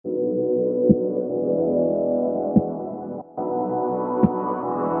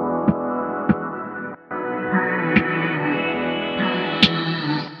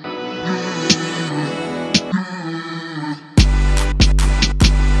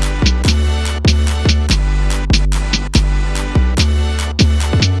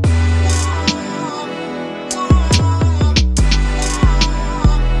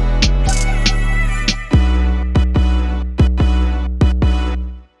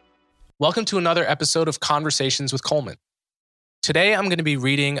Welcome to another episode of Conversations with Coleman. Today, I'm going to be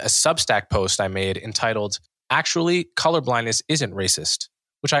reading a Substack post I made entitled, Actually, Colorblindness Isn't Racist,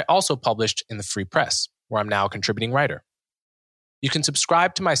 which I also published in the Free Press, where I'm now a contributing writer. You can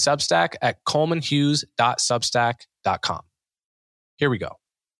subscribe to my Substack at colemanhughes.substack.com. Here we go.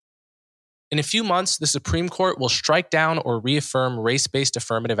 In a few months, the Supreme Court will strike down or reaffirm race-based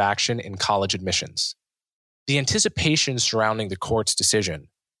affirmative action in college admissions. The anticipation surrounding the court's decision,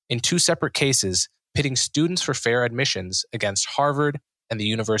 in two separate cases pitting students for fair admissions against Harvard and the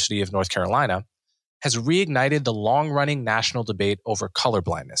University of North Carolina, has reignited the long-running national debate over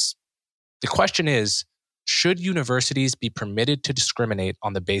colorblindness. The question is, should universities be permitted to discriminate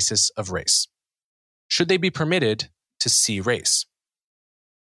on the basis of race? Should they be permitted to see race?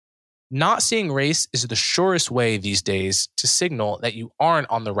 Not seeing race is the surest way these days to signal that you aren't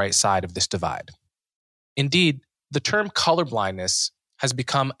on the right side of this divide. Indeed, the term colorblindness has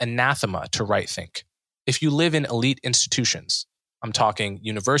become anathema to right-think. If you live in elite institutions, I'm talking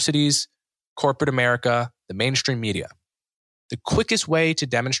universities, corporate America, the mainstream media, the quickest way to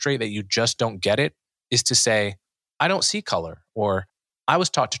demonstrate that you just don't get it is to say, I don't see color, or I was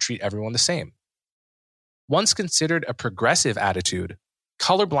taught to treat everyone the same. Once considered a progressive attitude,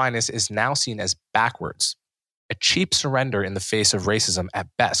 colorblindness is now seen as backwards, a cheap surrender in the face of racism at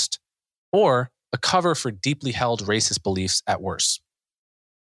best, or a cover for deeply held racist beliefs at worst.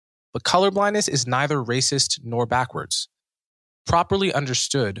 But colorblindness is neither racist nor backwards. Properly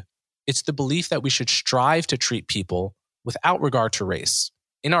understood, it's the belief that we should strive to treat people without regard to race,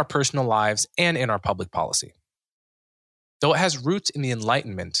 in our personal lives and in our public policy. Though it has roots in the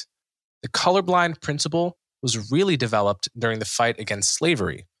Enlightenment, the colorblind principle was really developed during the fight against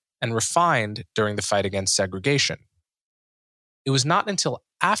slavery and refined during the fight against segregation. It was not until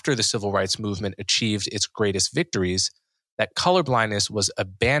after the civil rights movement achieved its greatest victories that colorblindness was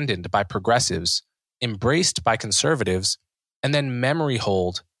abandoned by progressives, embraced by conservatives, and then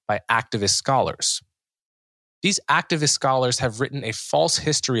memory-holed by activist scholars. These activist scholars have written a false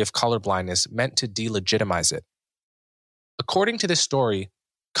history of colorblindness meant to delegitimize it. According to this story,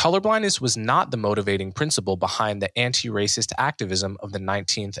 colorblindness was not the motivating principle behind the anti-racist activism of the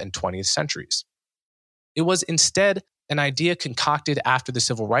 19th and 20th centuries. It was instead an idea concocted after the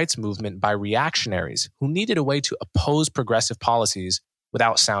civil rights movement by reactionaries who needed a way to oppose progressive policies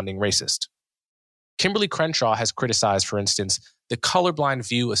without sounding racist. Kimberly Crenshaw has criticized, for instance, the colorblind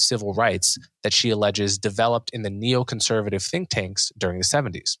view of civil rights that she alleges developed in the neoconservative think tanks during the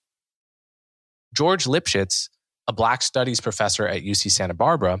 70s. George Lipschitz, a Black Studies professor at UC Santa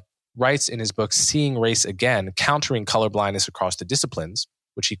Barbara, writes in his book Seeing Race Again, Countering Colorblindness Across the Disciplines,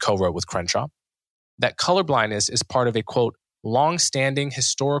 which he co-wrote with Crenshaw, that colorblindness is part of a, quote, long-standing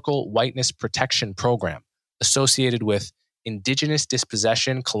historical whiteness protection program associated with indigenous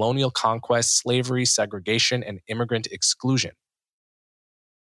dispossession, colonial conquest, slavery, segregation, and immigrant exclusion.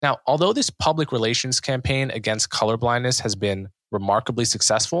 Now, although this public relations campaign against colorblindness has been remarkably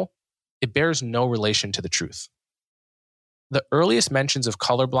successful, it bears no relation to the truth. The earliest mentions of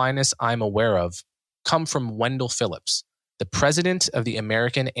colorblindness I'm aware of come from Wendell Phillips, the president of the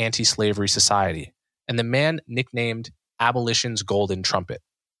American Anti-Slavery Society, and the man nicknamed Abolition's Golden Trumpet.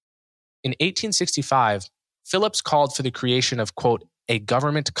 In 1865, Phillips called for the creation of, quote, a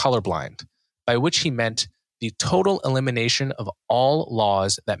government colorblind, by which he meant the total elimination of all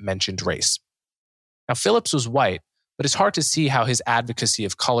laws that mentioned race. Now, Phillips was white, but it's hard to see how his advocacy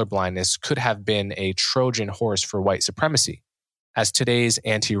of colorblindness could have been a Trojan horse for white supremacy, as today's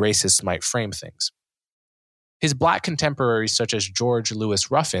anti-racists might frame things. His Black contemporaries such as George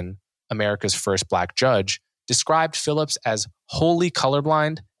Lewis Ruffin, America's first Black judge, described Phillips as wholly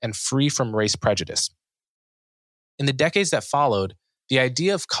colorblind and free from race prejudice. In the decades that followed, the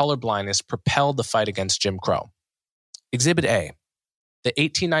idea of colorblindness propelled the fight against Jim Crow. Exhibit A, the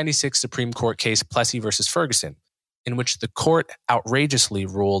 1896 Supreme Court case Plessy v. Ferguson, in which the court outrageously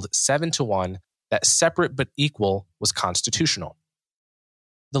ruled 7-1 that separate but equal was constitutional.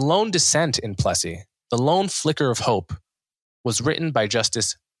 The lone dissent in Plessy, the lone flicker of hope, was written by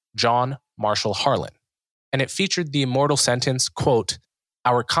Justice John Marshall Harlan, and it featured the immortal sentence, quote,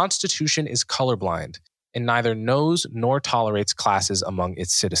 our Constitution is colorblind and neither knows nor tolerates classes among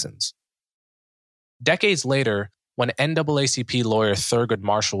its citizens. Decades later, when NAACP lawyer Thurgood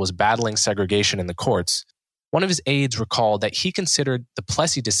Marshall was battling segregation in the courts, one of his aides recalled that he considered the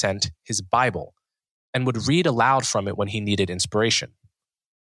Plessy dissent his Bible and would read aloud from it when he needed inspiration.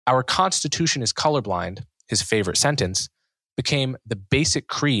 Our Constitution is colorblind, his favorite sentence, became the basic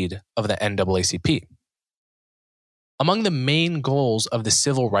creed of the NAACP. Among the main goals of the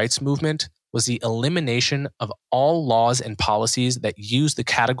civil rights movement was the elimination of all laws and policies that use the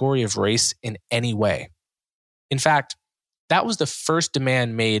category of race in any way. In fact, that was the first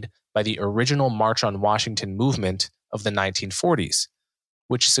demand made by the original March on Washington movement of the 1940s,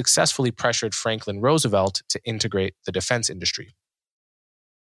 which successfully pressured Franklin Roosevelt to integrate the defense industry.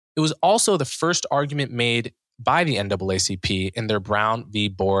 It was also the first argument made by the NAACP in their Brown v.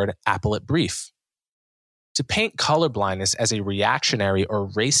 Board appellate brief. To paint colorblindness as a reactionary or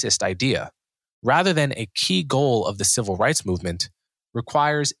racist idea, rather than a key goal of the civil rights movement,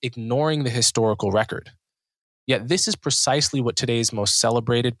 requires ignoring the historical record. Yet this is precisely what today's most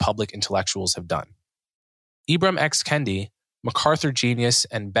celebrated public intellectuals have done. Ibram X. Kendi, MacArthur genius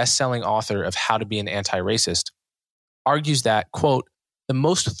and best-selling author of How to Be an Anti-Racist, argues that, quote, the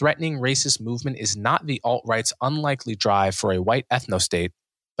most threatening racist movement is not the alt-right's unlikely drive for a white ethnostate,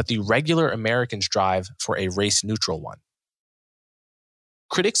 but the regular Americans' drive for a race-neutral one.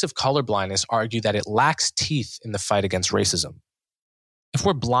 Critics of colorblindness argue that it lacks teeth in the fight against racism. If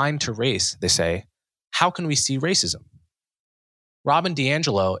we're blind to race, they say, how can we see racism? Robin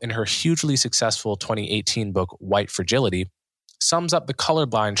DiAngelo, in her hugely successful 2018 book, White Fragility, sums up the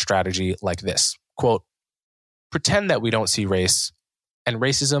colorblind strategy like this, quote, pretend that we don't see race, and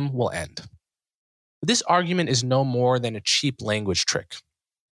racism will end. But this argument is no more than a cheap language trick.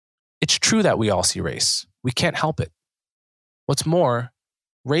 It's true that we all see race. We can't help it. What's more,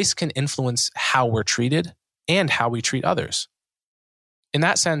 race can influence how we're treated and how we treat others. In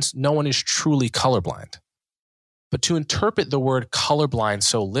that sense, no one is truly colorblind. But to interpret the word colorblind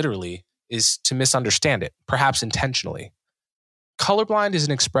so literally is to misunderstand it, perhaps intentionally. Colorblind is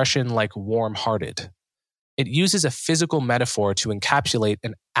an expression like warm-hearted. It uses a physical metaphor to encapsulate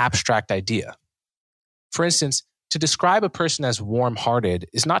an abstract idea. For instance, to describe a person as warm-hearted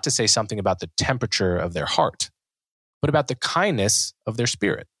is not to say something about the temperature of their heart, but about the kindness of their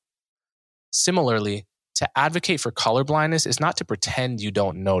spirit. Similarly, to advocate for colorblindness is not to pretend you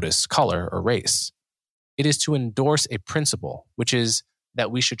don't notice color or race. It is to endorse a principle, which is that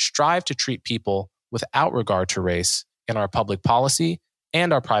we should strive to treat people without regard to race in our public policy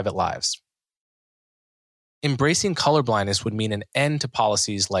and our private lives. Embracing colorblindness would mean an end to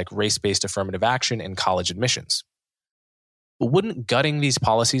policies like race-based affirmative action in college admissions. But wouldn't gutting these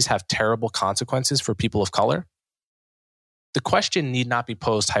policies have terrible consequences for people of color? The question need not be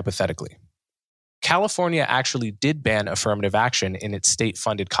posed hypothetically. California actually did ban affirmative action in its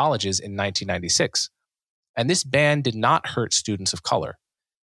state-funded colleges in 1996, and this ban did not hurt students of color.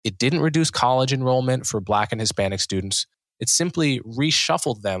 It didn't reduce college enrollment for Black and Hispanic students. It simply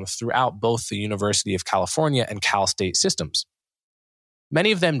reshuffled them throughout both the University of California and Cal State systems.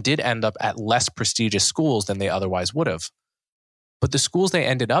 Many of them did end up at less prestigious schools than they otherwise would have, but the schools they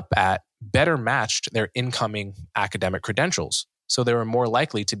ended up at better matched their incoming academic credentials, so they were more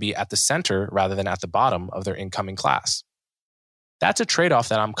likely to be at the center rather than at the bottom of their incoming class. That's a trade-off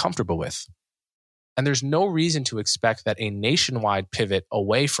that I'm comfortable with. And there's no reason to expect that a nationwide pivot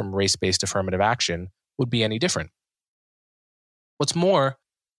away from race-based affirmative action would be any different. What's more,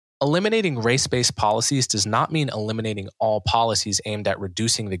 eliminating race-based policies does not mean eliminating all policies aimed at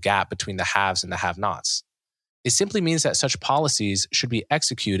reducing the gap between the haves and the have-nots. It simply means that such policies should be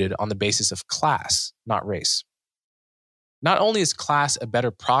executed on the basis of class, not race. Not only is class a better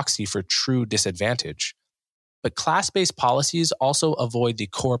proxy for true disadvantage, but class-based policies also avoid the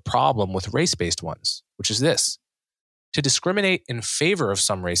core problem with race-based ones, which is this. To discriminate in favor of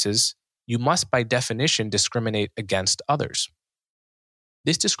some races, you must by definition discriminate against others.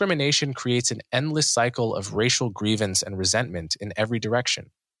 This discrimination creates an endless cycle of racial grievance and resentment in every direction.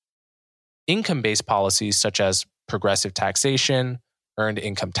 Income-based policies such as progressive taxation, earned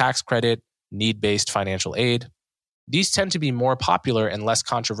income tax credit, need-based financial aid, these tend to be more popular and less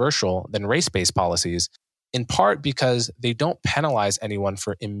controversial than race-based policies, in part because they don't penalize anyone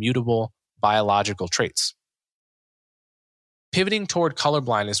for immutable biological traits. Pivoting toward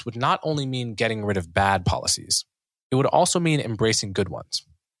colorblindness would not only mean getting rid of bad policies, it would also mean embracing good ones.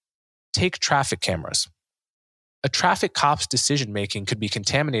 Take traffic cameras. A traffic cop's decision-making could be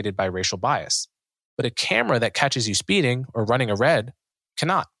contaminated by racial bias, but a camera that catches you speeding or running a red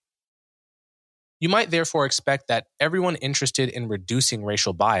cannot. You might therefore expect that everyone interested in reducing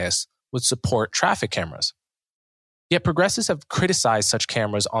racial bias would support traffic cameras. Yet progressives have criticized such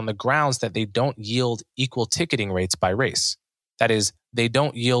cameras on the grounds that they don't yield equal ticketing rates by race. That is, they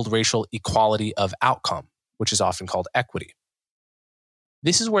don't yield racial equality of outcome, which is often called equity.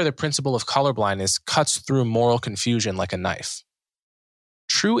 This is where the principle of colorblindness cuts through moral confusion like a knife.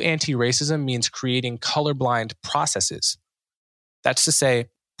 True anti-racism means creating colorblind processes. That's to say,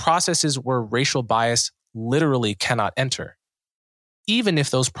 processes where racial bias literally cannot enter. even if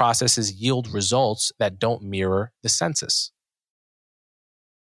those processes yield results that don't mirror the census.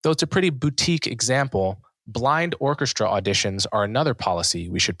 Though it's a pretty boutique example, blind orchestra auditions are another policy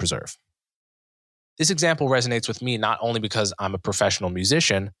we should preserve. This example resonates with me not only because I'm a professional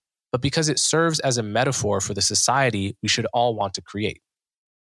musician, but because it serves as a metaphor for the society we should all want to create.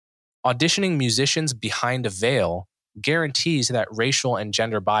 Auditioning musicians behind a veil guarantees that racial and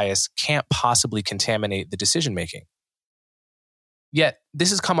gender bias can't possibly contaminate the decision-making. Yet,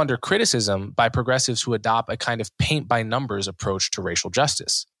 this has come under criticism by progressives who adopt a kind of paint-by-numbers approach to racial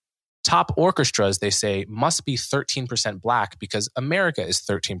justice. Top orchestras, they say, must be 13% Black because America is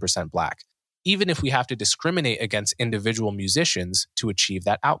 13% Black, even if we have to discriminate against individual musicians to achieve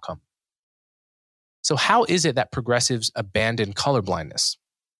that outcome. So how is it that progressives abandon colorblindness?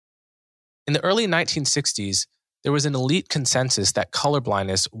 In the early 1960s, there was an elite consensus that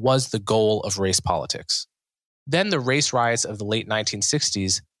colorblindness was the goal of race politics. Then the race riots of the late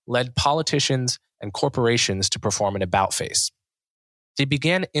 1960s led politicians and corporations to perform an about-face. They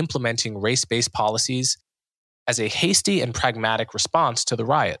began implementing race-based policies as a hasty and pragmatic response to the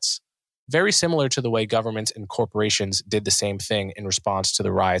riots, very similar to the way governments and corporations did the same thing in response to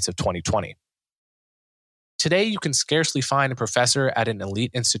the riots of 2020. Today, you can scarcely find a professor at an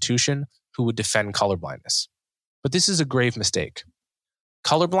elite institution who would defend colorblindness. But this is a grave mistake.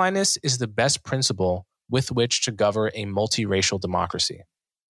 Colorblindness is the best principle with which to govern a multiracial democracy.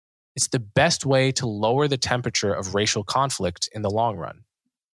 It's the best way to lower the temperature of racial conflict in the long run.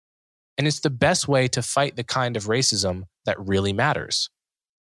 And it's the best way to fight the kind of racism that really matters.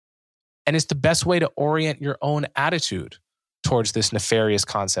 And it's the best way to orient your own attitude towards this nefarious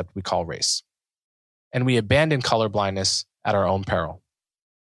concept we call race. And we abandon colorblindness at our own peril.